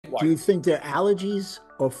Do you think they're allergies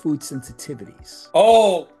or food sensitivities?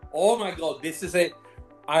 Oh my God.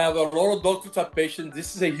 I have a lot of doctors and patients.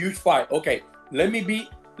 This is a huge fight. Okay, let me be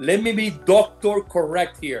doctor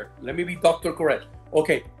correct here. Let me be doctor correct.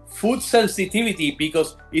 Okay, food sensitivity,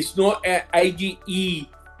 because it's not an IgE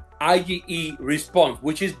response,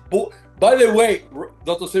 which is, by the way,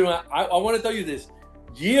 Dr. Silva, I want to tell you this.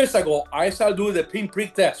 Years ago, I started doing the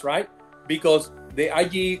pinprick test, right? Because the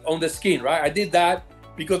IgE on the skin, right? I did that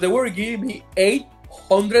because they were giving me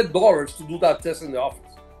 $800 to do that test in the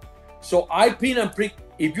office. So I pin and prick.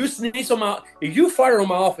 If you fire on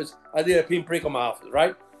my office, I did a pinprick on my office,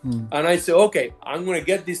 right? And I said, okay, I'm going to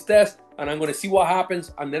get this test and I'm going to see what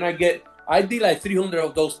happens. And then I did like 300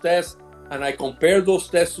 of those tests, and I compared those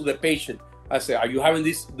tests to the patient. I said, are you having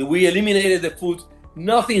this? We eliminated the foods.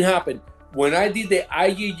 Nothing happened. When I did the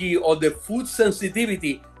IgG or the food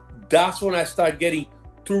sensitivity, that's when I start getting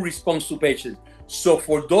true response to patients. So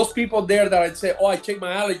for those people there that I'd say, oh, I check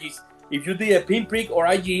my allergies, if you did a pinprick or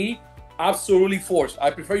IgE, absolutely forced.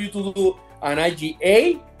 I prefer you to do an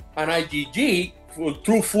IgA and IgG for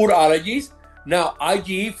true food allergies. Now,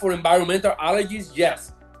 IgE for environmental allergies,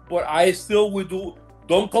 yes. But I still will do,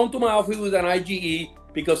 don't come to my office with an IgE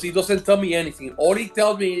because it doesn't tell me anything. All it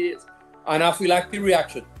tells me is anaphylactic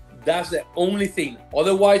reaction. That's the only thing.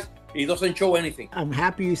 Otherwise, it doesn't show anything. I'm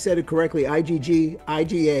happy you said it correctly. IgG,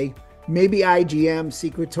 IgA, maybe IgM,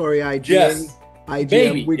 secretory IgA. Yes. IgM.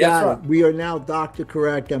 Maybe. We got Right. it. We are now doctor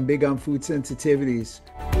correct. I'm big on food sensitivities.